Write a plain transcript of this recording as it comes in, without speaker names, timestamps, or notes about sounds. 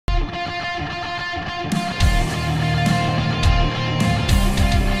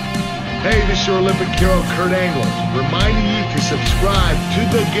Hey, this is your Olympic hero, Kurt Angle, reminding you to subscribe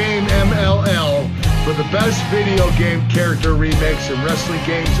to the game MLL for the best video game character remakes and wrestling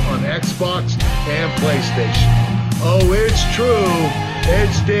games on Xbox and PlayStation. Oh, it's true.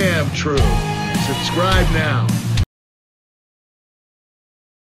 It's damn true. Subscribe now.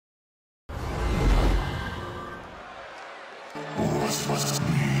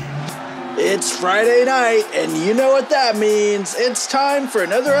 It's Friday night, and you know what that means. It's time for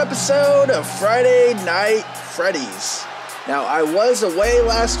another episode of Friday Night Freddy's. Now, I was away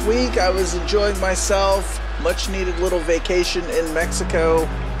last week. I was enjoying myself. Much needed little vacation in Mexico.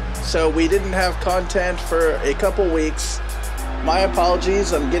 So we didn't have content for a couple weeks. My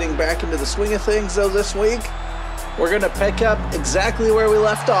apologies. I'm getting back into the swing of things, though, this week. We're going to pick up exactly where we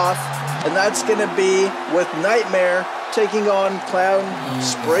left off, and that's going to be with Nightmare taking on Clown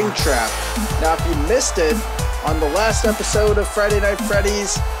Springtrap. Now, if you missed it, on the last episode of Friday Night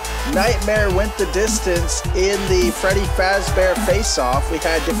Freddy's, Nightmare went the distance in the Freddy Fazbear Face-Off. We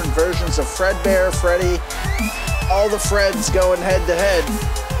had different versions of Fredbear, Freddy, all the Freds going head-to-head,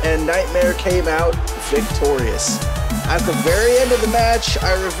 and Nightmare came out victorious. At the very end of the match,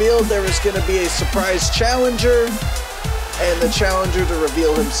 I revealed there was going to be a surprise challenger, and the challenger to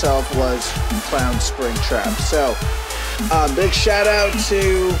reveal himself was Clown Springtrap. So, big shout out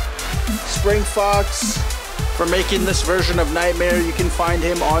to Spring Fox for making this version of Nightmare. You can find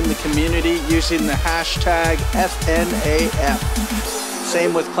him on the community using the hashtag FNAF.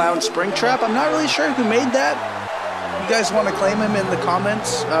 Same with Clown Springtrap. I'm not really sure who made that. You guys want to claim him in the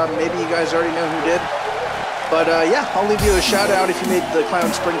comments? Maybe you guys already know who did. But yeah, I'll leave you a shout out if you made the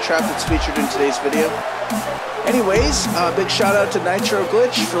Clown Springtrap that's featured in today's video. Anyways, big shout out to Nitro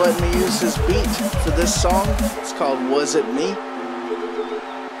Glitch for letting me use his beat for this song. It's called Was It Me?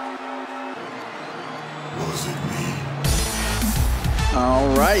 Was it me?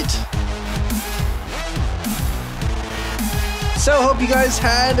 Alright. So, hope you guys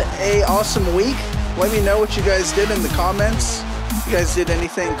had an awesome week. Let me know what you guys did in the comments. If you guys did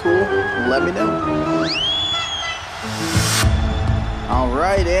anything cool, let me know.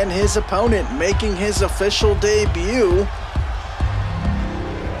 Alright, and his opponent making his official debut.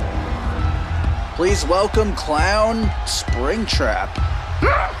 Please welcome Clown Springtrap.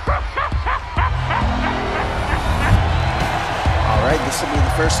 Alright, this will be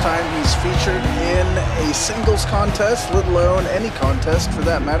the first time he's featured in a singles contest, let alone any contest for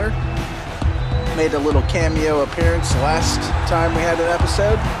that matter. Made a little cameo appearance last time we had an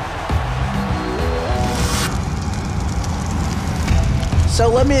episode. So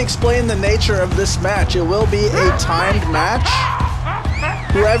let me explain the nature of this match. It will be a timed match.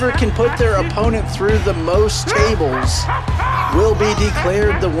 Whoever can put their opponent through the most tables will be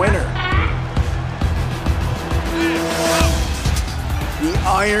declared the winner. The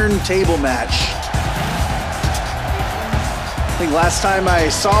Iron Table Match. I think last time I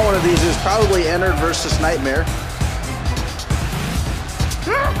saw one of these, it was probably Ennard versus Nightmare.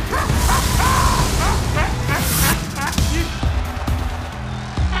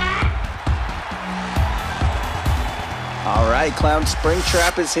 Alright, Clown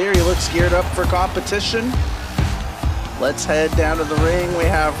Springtrap is here. He looks geared up for competition. Let's head down to the ring. We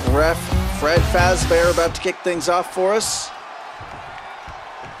have Ref Fred Fazbear about to kick things off for us.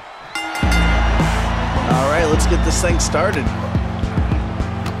 Alright, let's get this thing started.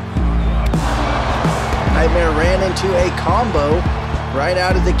 Nightmare ran into a combo right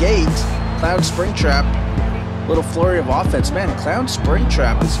out of the gate. Clown Springtrap, little flurry of offense. Man, Clown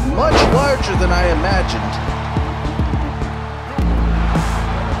Springtrap is much larger than I imagined.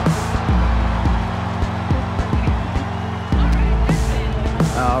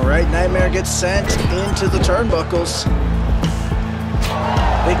 Alright, Nightmare gets sent into the turnbuckles.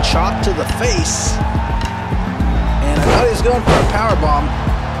 Big chop to the face. And I thought he was going for a powerbomb.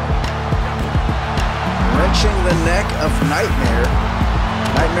 Wrenching the neck of Nightmare.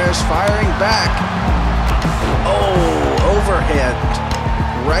 Nightmare's firing back. Oh, overhead.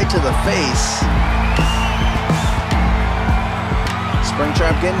 Right to the face.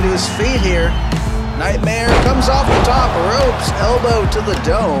 Springtrap getting to his feet here. Nightmare comes off the top ropes, elbow to the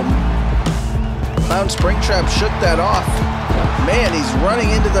dome. Clown Springtrap shook that off. Man, he's running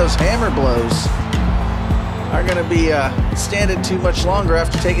into those hammer blows. Aren't going to be standing too much longer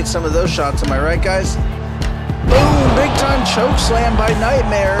after taking some of those shots. Am I right, guys? Boom! Big time choke slam by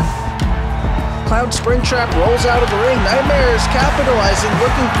Nightmare. Clown Springtrap rolls out of the ring. Nightmare is capitalizing,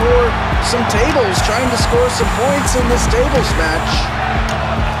 looking for some tables, trying to score some points in this tables match.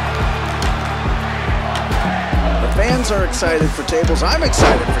 Fans are excited for tables. I'm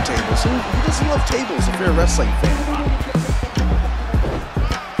excited for tables. Who doesn't love tables if you're a wrestling fan?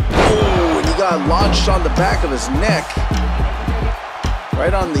 Oh, got launched on the back of his neck.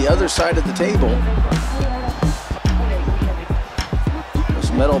 Right on the other side of the table.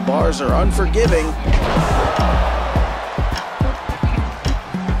 Those metal bars are unforgiving.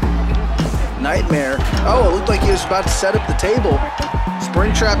 Nightmare. Oh, it looked like he was about to set up the table.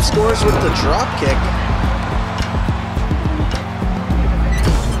 Springtrap scores with the drop kick.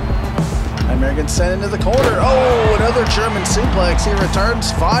 Nightmare gets sent into the corner. Oh, another German suplex. He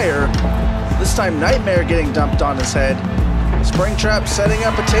returns fire. This time Nightmare getting dumped on his head. Springtrap setting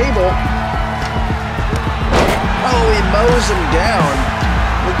up a table. Oh, he mows him down.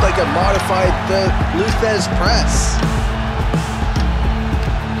 Looked like a modified Luthez press.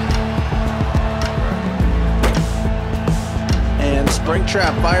 And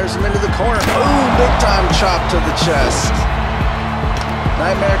Springtrap fires him into the corner. Boom, big time chop to the chest.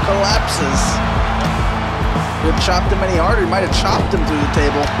 Nightmare collapses. If he had chopped him any harder, he might have chopped him through the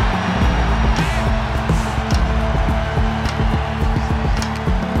table.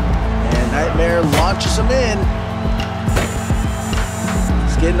 And Nightmare launches him in.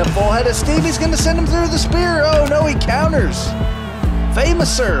 He's getting a full head of steam. He's going to send him through the spear. Oh no, he counters.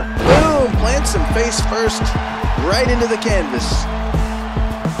 Famouser. Boom, plants him face first right into the canvas.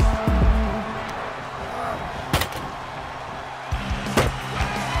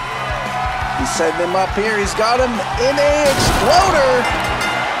 He's setting him up here. He's got him in a exploder.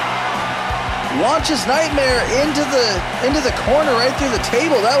 Launches Nightmare into the corner right through the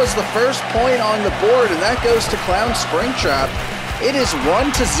table. That was the first point on the board, and that goes to Clown Springtrap. It is 1-0.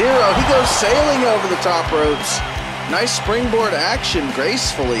 He goes sailing over the top ropes. Nice springboard action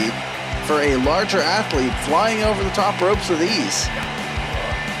gracefully for a larger athlete, flying over the top ropes with ease.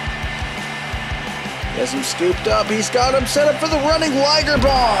 He has him scooped up. He's got him set up for the running Liger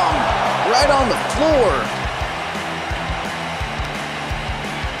Bomb. Right on the floor.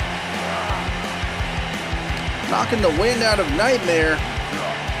 Knocking the wind out of Nightmare.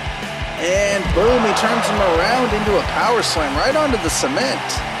 And boom, he turns him around into a power slam right onto the cement.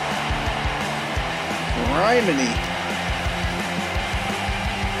 Criminy.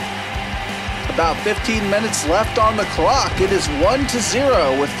 About 15 minutes left on the clock. It is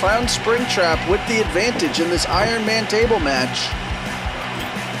 1-0 with Clown Springtrap with the advantage in this Iron Man table match.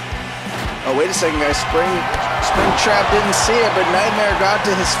 Oh, wait a second, guys. Springtrap didn't see it, but Nightmare got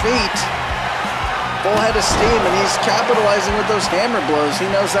to his feet. Full head of steam, and he's capitalizing with those hammer blows. He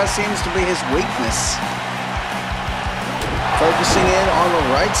knows that seems to be his weakness. Focusing in on the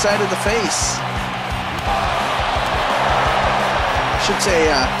right side of the face. I should say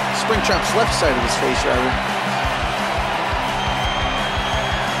Springtrap's left side of his face, rather.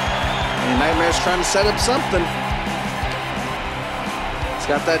 And Nightmare's trying to set up something. He's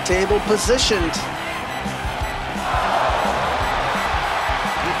got that table positioned.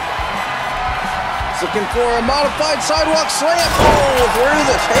 He's looking for a modified sidewalk slam. Oh, through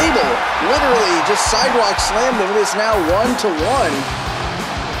the table. Literally just sidewalk slammed him. It is now 1-1.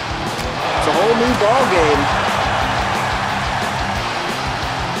 It's a whole new ball game.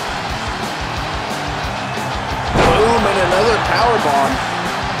 Boom, and another power bomb.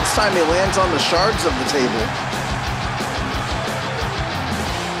 This time he lands on the shards of the table.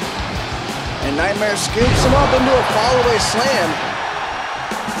 And Nightmare scoops him up into a fall-away slam.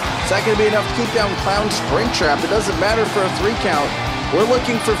 Is that going to be enough to keep down Clown Springtrap? It doesn't matter for a 3 count. We're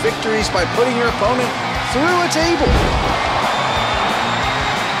looking for victories by putting your opponent through a table.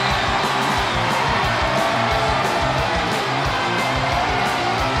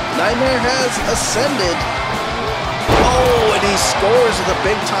 Nightmare has ascended. Oh, and he scores with a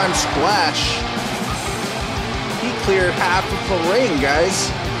big-time splash. He cleared half of the ring,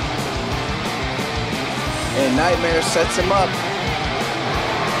 guys. And Nightmare sets him up.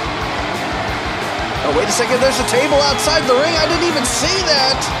 Oh, wait a second. There's a table outside the ring. I didn't even see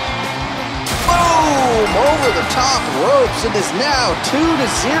that. Boom! Over the top ropes. It is now 2-0.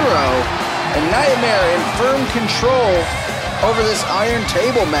 And Nightmare in firm control over this iron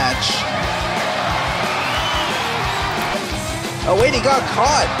table match. Oh, wait, he got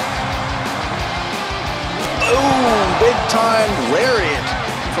caught. Boom! Big time lariat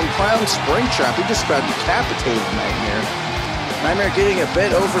from Clown Springtrap. He just about decapitated Nightmare. Nightmare getting a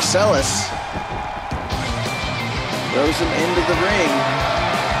bit overzealous. Throws him into the ring.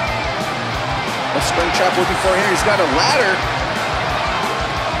 What's Springtrap looking for here? He's got a ladder.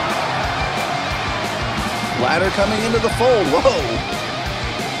 Ladder coming into the fold. Whoa!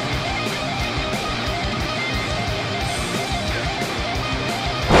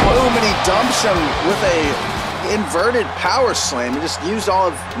 Boom, and he dumps him with a inverted power slam. He just used all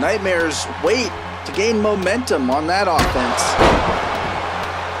of Nightmare's weight to gain momentum on that offense.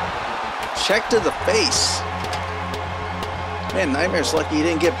 check to the face. Man, Nightmare's lucky he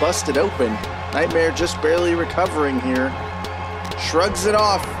didn't get busted open. Nightmare just barely recovering here. Shrugs it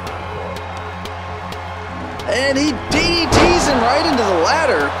off. And he DDTs him right into the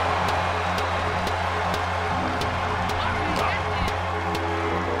ladder.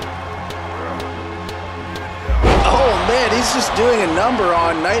 Oh man, he's just doing a number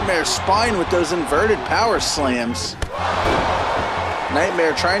on Nightmare's spine with those inverted power slams.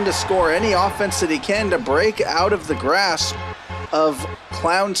 Nightmare trying to score any offense that he can to break out of the grasp of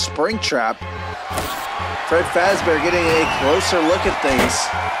Clown Springtrap. Fred Fazbear getting a closer look at things,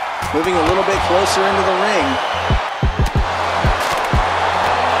 moving a little bit closer into the ring.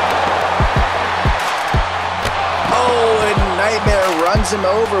 Oh, and Nightmare runs him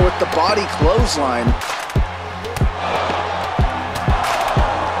over with the body clothesline.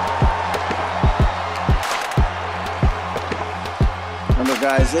 Remember,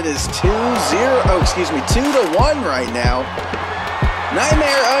 guys, it is 2-1 right now.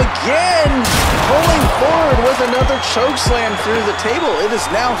 Nightmare again pulling forward with another chokeslam through the table. It is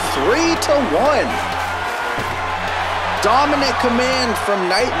now 3-1. Dominant command from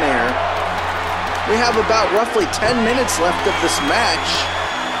Nightmare. We have about roughly 10 minutes left of this match.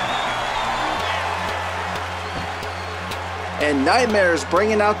 And Nightmare is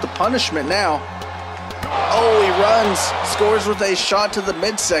bringing out the punishment now. Oh, he runs, scores with a shot to the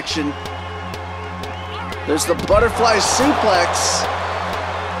midsection. There's the butterfly suplex.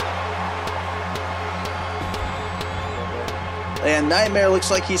 And Nightmare looks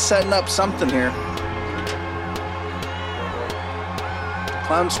like he's setting up something here.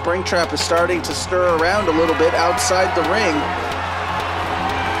 Clown Springtrap is starting to stir around a little bit outside the ring.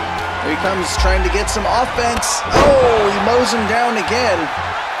 Here he comes trying to get some offense. Oh, he mows him down again.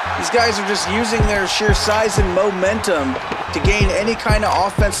 These guys are just using their sheer size and momentum to gain any kind of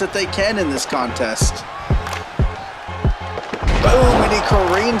offense that they can in this contest. Boom, and he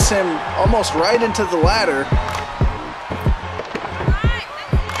careens him almost right into the ladder.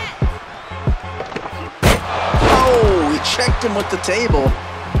 Oh, he checked him with the table.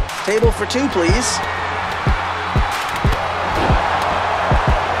 Table for two, please.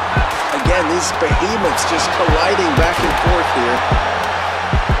 Again, these behemoths just colliding back and forth here.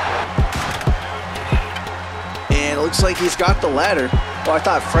 And it looks like he's got the ladder. Well, I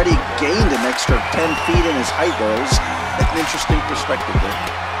thought Freddy gained an extra 10 feet in his height there. It was an interesting perspective there.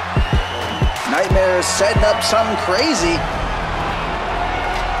 Nightmare is setting up something crazy.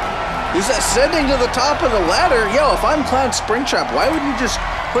 He's ascending to the top of the ladder. Yo, if I'm Clown Springtrap, why wouldn't you just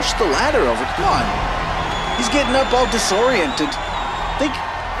push the ladder over? Come on. He's getting up all disoriented.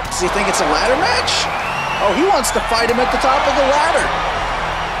 Does he think it's a ladder match? Oh, he wants to fight him at the top of the ladder.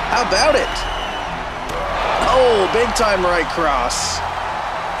 How about it? Oh, big time right cross.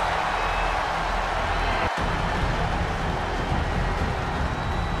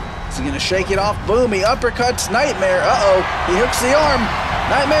 Is he gonna shake it off? Boom, he uppercuts Nightmare. Uh-oh, he hooks the arm.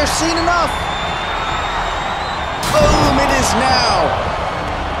 Nightmare's seen enough. Boom, it is now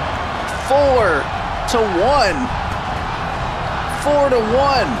 4-1.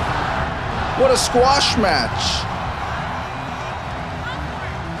 4-1. What a squash match.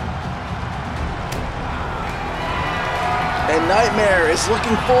 And Nightmare is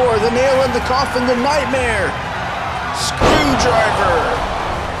looking for the nail in the coffin to Nightmare. Screwdriver.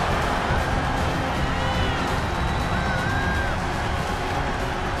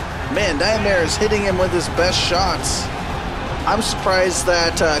 Man, Nightmare is hitting him with his best shots. I'm surprised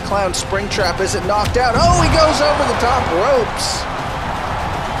that Clown Springtrap isn't knocked out. Oh, he goes over the top ropes.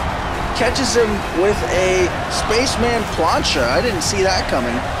 Catches him with a Spaceman plancha. I didn't see that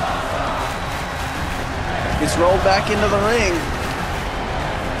coming. Gets rolled back into the ring.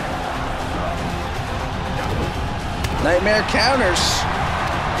 Nightmare counters.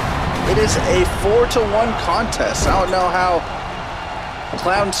 It is a 4-1 contest. I don't know how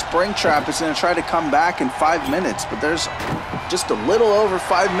Clown Springtrap is going to try to come back in 5 minutes, but there's just a little over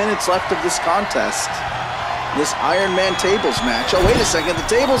 5 minutes left of this contest. This Iron Man tables match. Oh, wait a second. The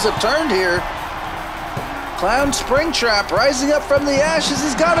tables have turned here. Clown Springtrap rising up from the ashes.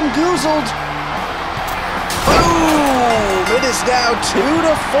 He's got him goozled. Boom! It is now 2-4.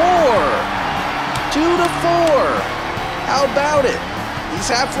 2-4. How about it? He's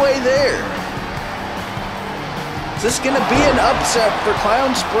halfway there. Is this going to be an upset for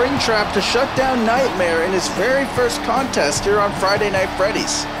Clown Springtrap to shut down Nightmare in his very first contest here on Friday Night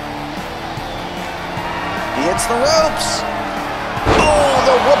Freddy's? He hits the ropes. Oh,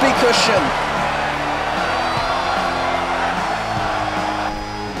 the whoopee cushion.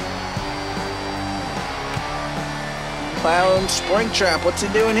 Clown Springtrap, what's he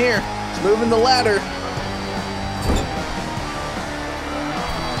doing here? He's moving the ladder.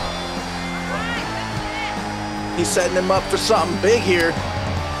 He's setting him up for something big here.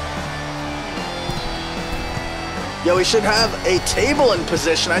 Yo, he should have a table in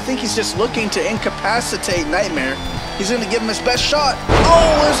position. I think he's just looking to incapacitate Nightmare. He's gonna give him his best shot.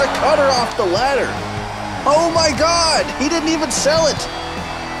 Oh, there's a cutter off the ladder. Oh my God, he didn't even sell it.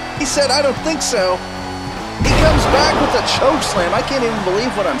 He said, I don't think so. He comes back with a choke slam. I can't even believe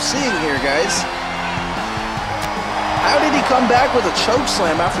what I'm seeing here, guys. How did he come back with a choke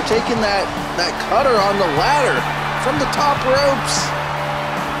slam after taking that cutter on the ladder from the top ropes?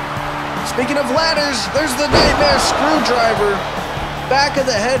 Speaking of ladders, there's the Nightmare screwdriver. Back of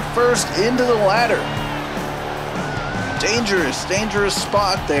the head first into the ladder. Dangerous, dangerous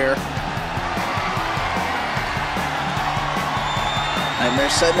spot there. Nightmare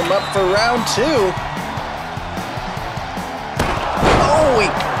setting him up for round 2. Oh, he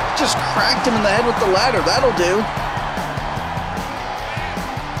just cracked him in the head with the ladder. That'll do.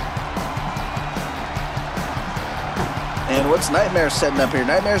 And what's Nightmare setting up here?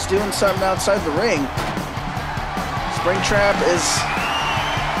 Nightmare's doing something outside the ring. Springtrap is...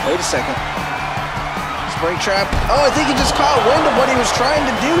 Wait a second. Springtrap. Oh, I think he just caught wind of what he was trying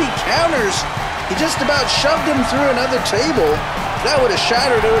to do. He counters. He just about shoved him through another table. If that would have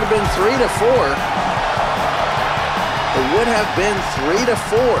shattered, it would have been 3-4. It would have been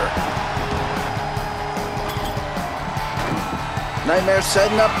 3-4. Nightmare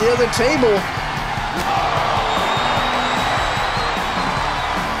setting up the other table.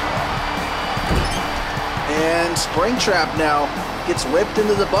 And Springtrap now gets whipped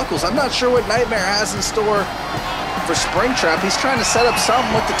into the buckles. I'm not sure what Nightmare has in store for Springtrap. He's trying to set up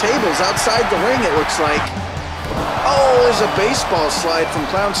something with the tables outside the ring, it looks like. Oh, there's a baseball slide from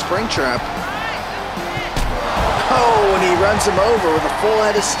Clown Springtrap. Oh, and he runs him over with a full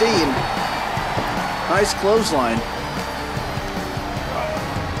head of steam. Nice clothesline.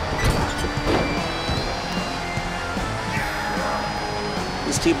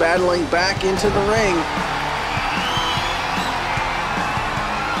 These two battling back into the ring.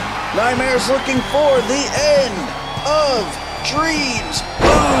 Nightmare's looking for the end of dreams.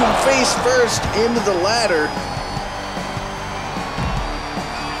 Boom! Face first into the ladder.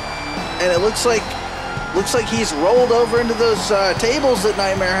 And it looks like he's rolled over into those tables that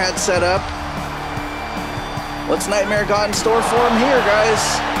Nightmare had set up. What's Nightmare got in store for him here, guys?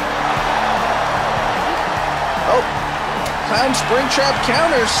 Oh, Clown Springtrap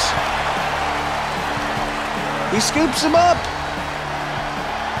counters. He scoops him up.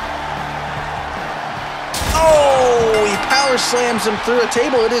 Oh, he power slams him through a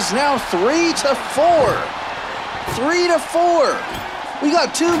table. It is now 3-4. 3-4. We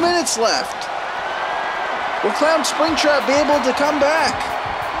got 2 minutes left. Will Clown Springtrap be able to come back?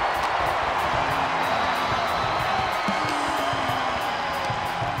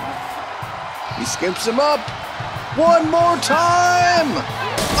 He scoops him up. One more time.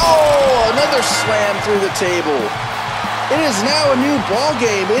 Oh, another slam through the table. It is now a new ball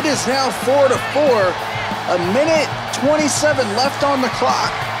game. It is now 4-4. A minute 27 left on the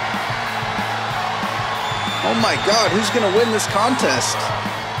clock. Oh my God, who's going to win this contest?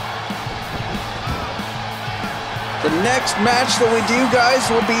 The next match that we do, guys,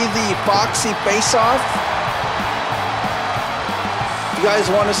 will be the Foxy Face-Off. If you guys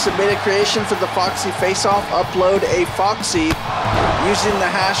want to submit a creation for the Foxy Face-Off, upload a Foxy using the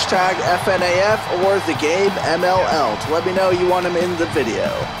hashtag FNAF or the game MLL to let me know you want him in the video.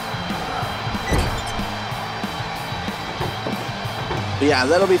 But yeah,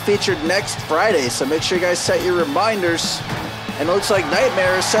 that'll be featured next Friday, so make sure you guys set your reminders. And it looks like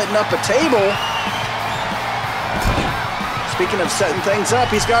Nightmare is setting up a table. Speaking of setting things up,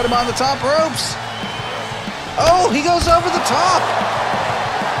 he's got him on the top ropes. Oh, he goes over the top.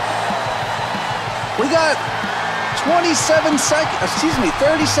 We got 37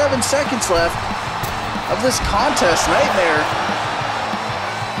 seconds left of this contest. Nightmare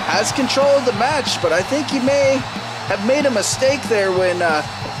has control of the match, but I think he may have made a mistake there when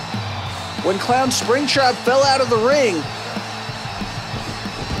Clown Springtrap fell out of the ring.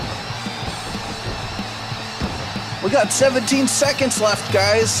 We got 17 seconds left,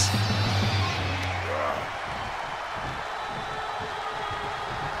 guys.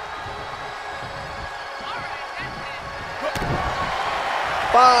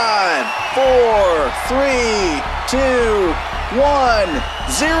 Five, 4, 3, 2, 1,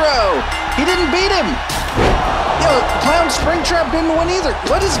 0. He didn't beat him. Yo, Clown Springtrap didn't win either.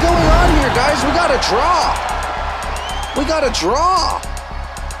 What is going on here, guys? We got a draw. We got a draw.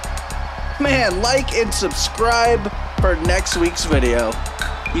 Man, like and subscribe for next week's video.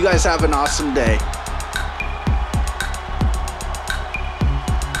 You guys have an awesome day.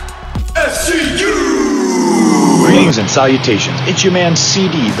 Greetings and salutations. It's your man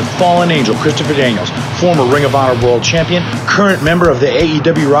CD, the Fallen Angel, Christopher Daniels, former Ring of Honor World Champion, current member of the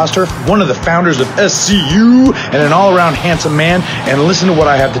AEW roster, one of the founders of SCU, and an all-around handsome man. And listen to what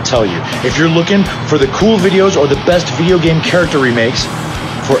I have to tell you. If you're looking for the cool videos or the best video game character remakes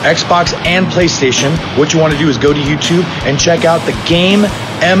for Xbox and PlayStation, what you want to do is go to YouTube and check out the Game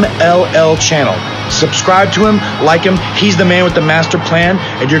MLL channel. Subscribe to him, like him. He's the man with the master plan,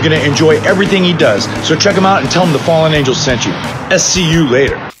 and you're going to enjoy everything he does. So check him out and tell him the Fallen Angel sent you. SCU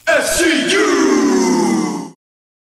later.